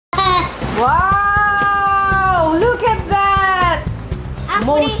Wow! Look at that!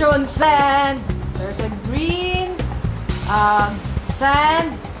 Motion sand. There's a green sand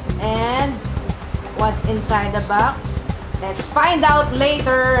and what's inside the box. Let's find out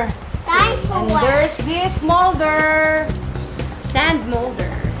later. And there's this molder. Sand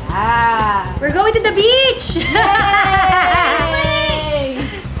molder. Ah. We're going to the beach. Yay!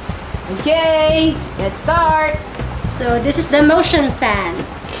 Okay, let's start. So this is the motion sand.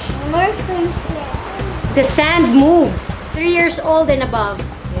 Motion sand. The sand moves. 3 years old and above.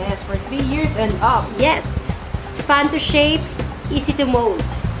 Yes, for 3 years and up. Yes. Fun to shape, easy to mold.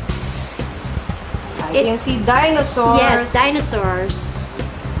 I can see dinosaurs. Yes, dinosaurs.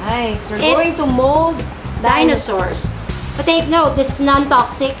 Nice. We're going to mold dinosaurs. But take note, this is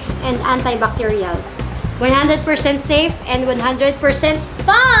non-toxic and antibacterial. 100% safe and 100%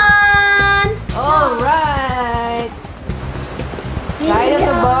 fun! Alright. Side of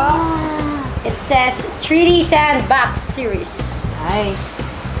the box. It says 3D Sand Box Series. Nice.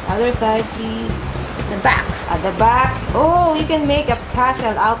 Other side, please. The back. At the back. Oh, you can make a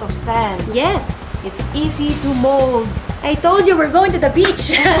castle out of sand. Yes. It's easy to mold. I told you we're going to the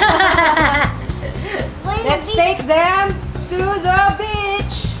beach. Let's take them to the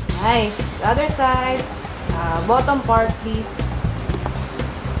beach. Nice. Other side. Bottom part, please.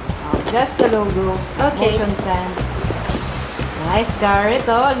 Just the logo. Okay. Motion sand. Nice, Garrett.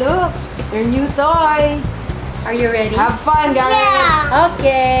 Oh, look. Your new toy. Are you ready? Have fun, Garrett. Yeah.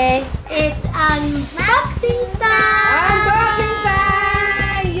 Okay. It's unboxing time. Unboxing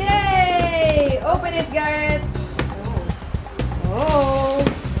time! Yay! Open it, Garrett. Oh,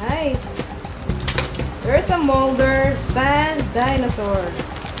 nice. There's a molder, sand, dinosaur.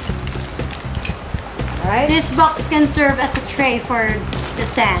 Right? This box can serve as a tray for the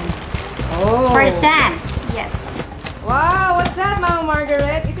sand. Oh. For the sands, yes. Wow, what's that, Mama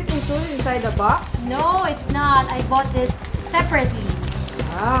Margaret? Is it included inside the box? No, it's not. I bought this separately.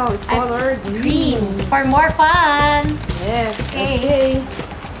 Wow, it's colored green. For more fun. Yes, Okay. okay.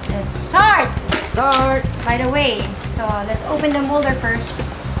 Let's start. Start. By the way, so let's open the molder first.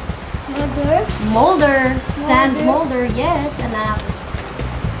 Molder? Molder. Sand molder. Yes, anak.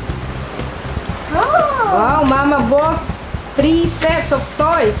 Oh. Wow, Mama bought 3 sets of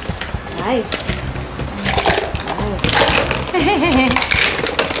toys. Nice. Nice.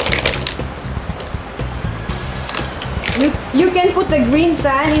 You can put the green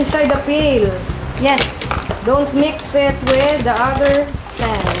sand inside the pail. Yes. Don't mix it with the other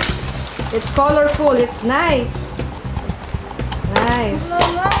sand. It's colorful. It's nice. Nice.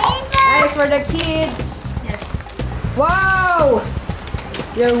 Nice for the kids. Yes. Wow!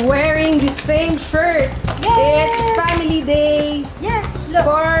 You're wearing the same shirt. Yes. It's Family Day. Yes. Look.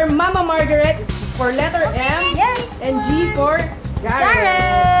 For Mama Margaret, for letter M. Yes. And G for Garrett.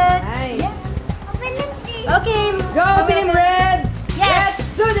 Garrett. Nice. Yes. Open it. Okay. Go Team Red. Yes.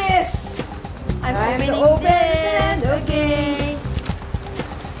 Let's do this. I'm Time to opening open this. it. Okay.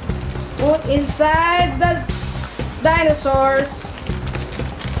 Put inside the dinosaur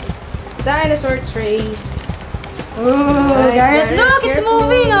tray. Ooh, Nice, Garrett, Garrett, look, it's careful.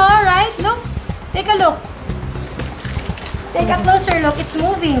 moving, alright. Look, take a look. Take a closer look, it's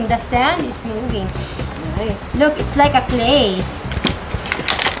moving. The sand is moving. Nice. Look, it's like a clay.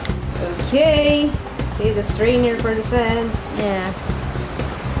 Okay. Okay, the strainer for the sand. Yeah.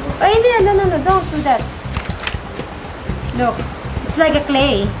 Oh, hindi, no, don't do that. Look, it's like a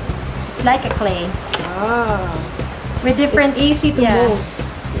clay. It's like a clay. Ah. With different... It's easy to mold.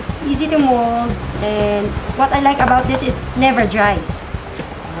 It's easy to mold. And what I like about this, it never dries.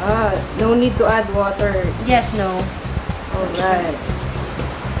 Ah, no need to add water. Yes, no. Alright.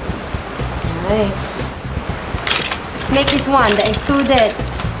 Nice. Let's make this one, the included.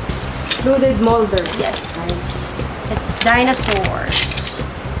 Included molder. Yes. Nice. It's dinosaurs.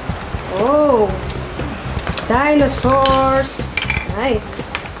 Oh. Dinosaurs.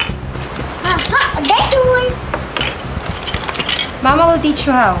 Nice. Dinosaur. Mama will teach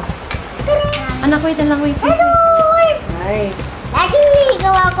you how. Anak, wait lang, wait. Nice. Lagi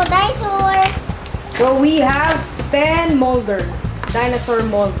gawa ko dinosaur. So we have 10 molder. Dinosaur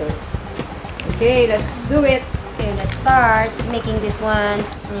molder. Okay, let's do it. Okay, let's start making this one.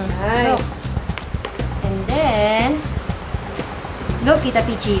 Nice. Look. And then, look, Tita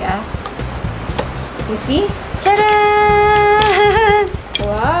Pichi, ah. You see? Tcharam!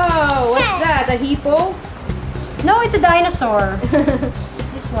 Wow, what's that? A hippo? No, it's a dinosaur.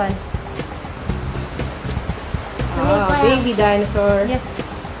 This one. Ah, baby dinosaur. Yes.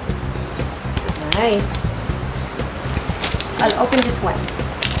 Nice. I'll open this one.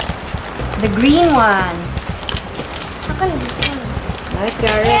 The green one. Ako na dito. Nice,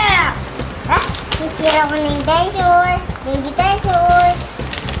 Garrett. Yeah. Sisira ko na yung dinosaur. Baby dinosaur.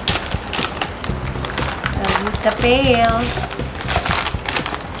 Use the pail.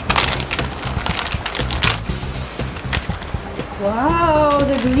 Wow,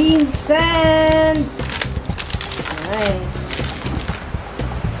 the green sand. Nice.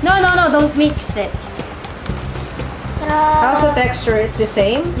 No, don't mix it. How's the texture? It's the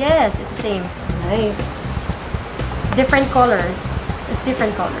same? Yes, it's the same. Nice. Different color. It's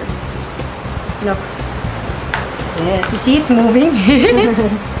different color. Look. Yes. You see it's moving?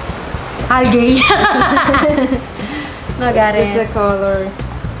 Algae. No, got This is the it. color.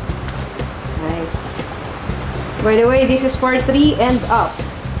 Nice. By the way, this is for 3 and up.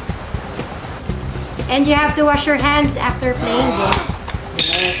 And you have to wash your hands after playing this.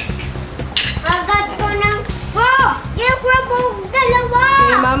 Yes. Agad ko ng... Oh! Yung crabog dalawa!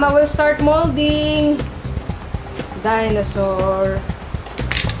 Okay, Mama will start molding dinosaur.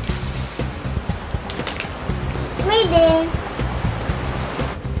 May din.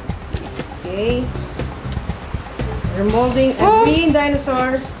 Okay. We're molding a Oops. green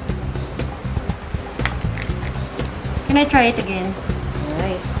dinosaur. Can I try it again?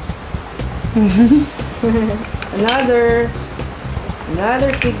 Nice. Another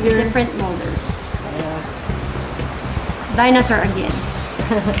figure. Different molder. Yeah. Dinosaur again.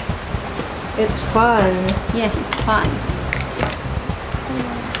 It's fun. Yes, it's fun.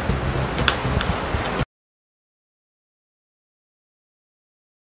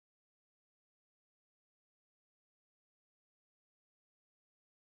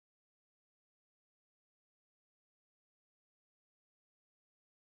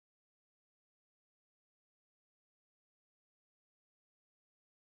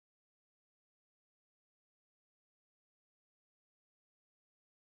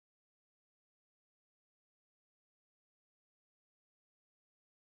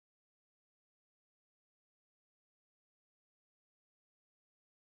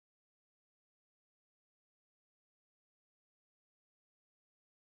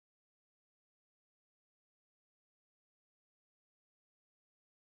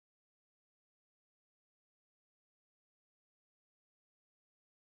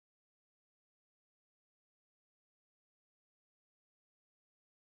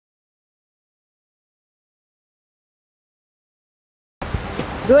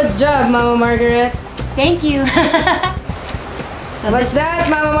 Good job, Mama Margaret. Thank you. So What's this- that,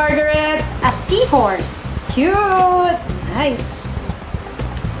 Mama Margaret? A seahorse. Cute. Nice.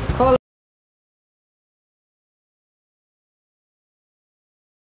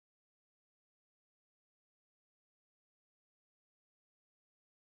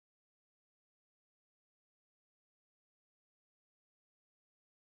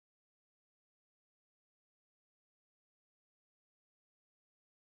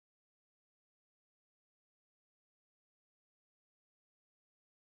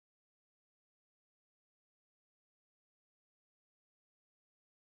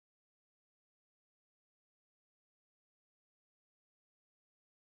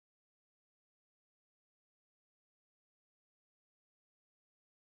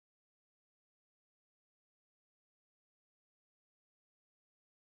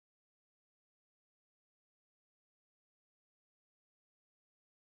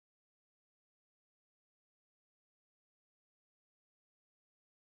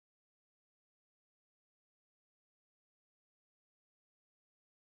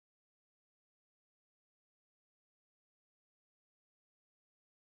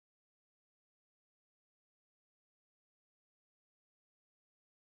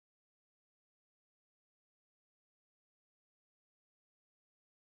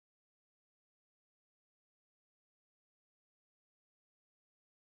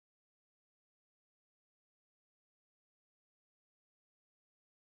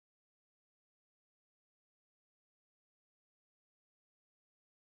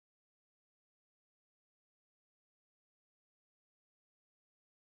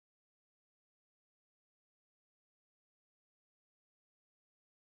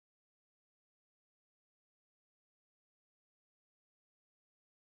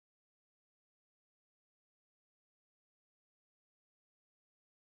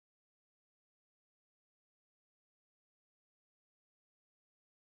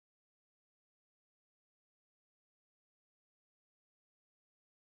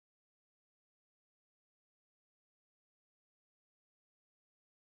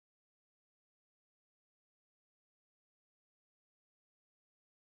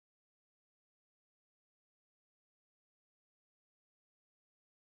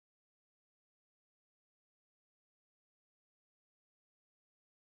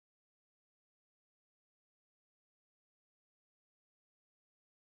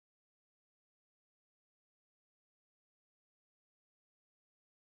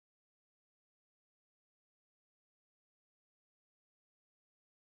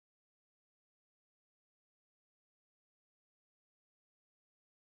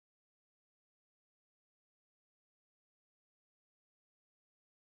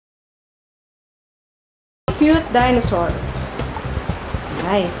 cute dinosaur.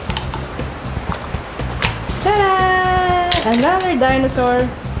 Nice. Ta-da! Another dinosaur.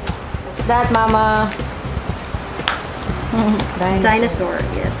 What's that, Mama? Dinosaur,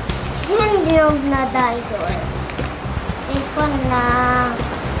 yes. Hindi na dinosaur. Ito na.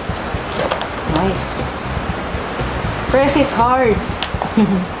 Nice. Press it hard.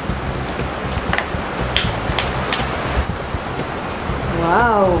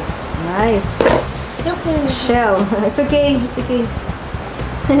 Wow. Nice. Look. Shell. It's okay. It's okay.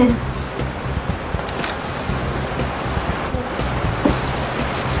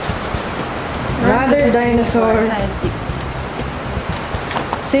 Another dinosaur.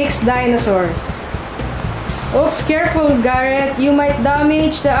 6 dinosaurs. Oops, careful, Garrett. You might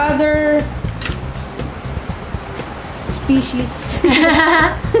damage the other species.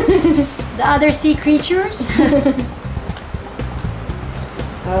 The other sea creatures.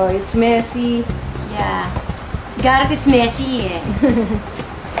 Oh, it's messy. Yeah. Garrett is messy eh.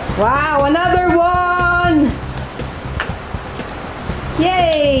 Wow, another one!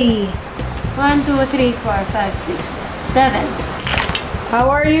 Yay! 1, 2, 3, 4, 5, 6, 7. How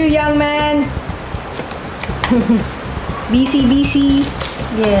are you, young man? BC.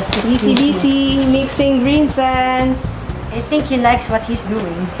 Yes, he's BC, mixing green sands. I think he likes what he's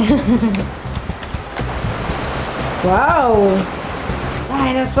doing. Wow!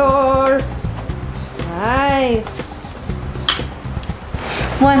 Dinosaur! Nice!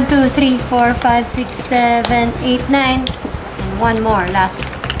 1, 2, 3, 4, 5, 6, 7, 8, 9. And one more, last.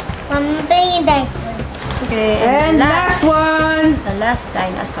 One baby dinosaur. Okay, And the last one! The last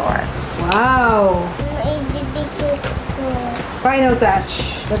dinosaur. Wow! Final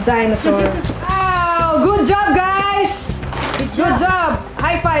touch. The dinosaur. Wow! Good job, guys! Good job!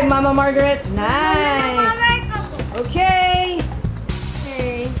 High five, Mama Margaret. Nice! Okay!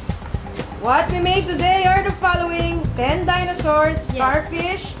 Okay. What we made today are the following: 10 dinosaurs, Yes.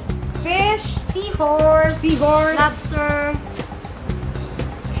 starfish, fish, Seahorse. seahorse, Lobster.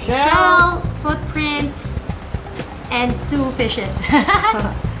 shell. Shell. Footprint. And 2 fishes.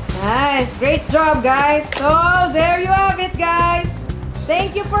 Nice! Great job, guys! So, there you have it, guys!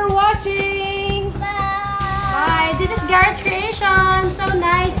 Thank you for watching! Bye. This is Garrett's creation. So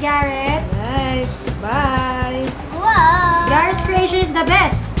nice, Garrett. Nice! Bye! Wow. Garrett's creation is the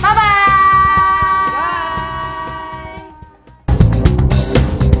best. Bye-bye.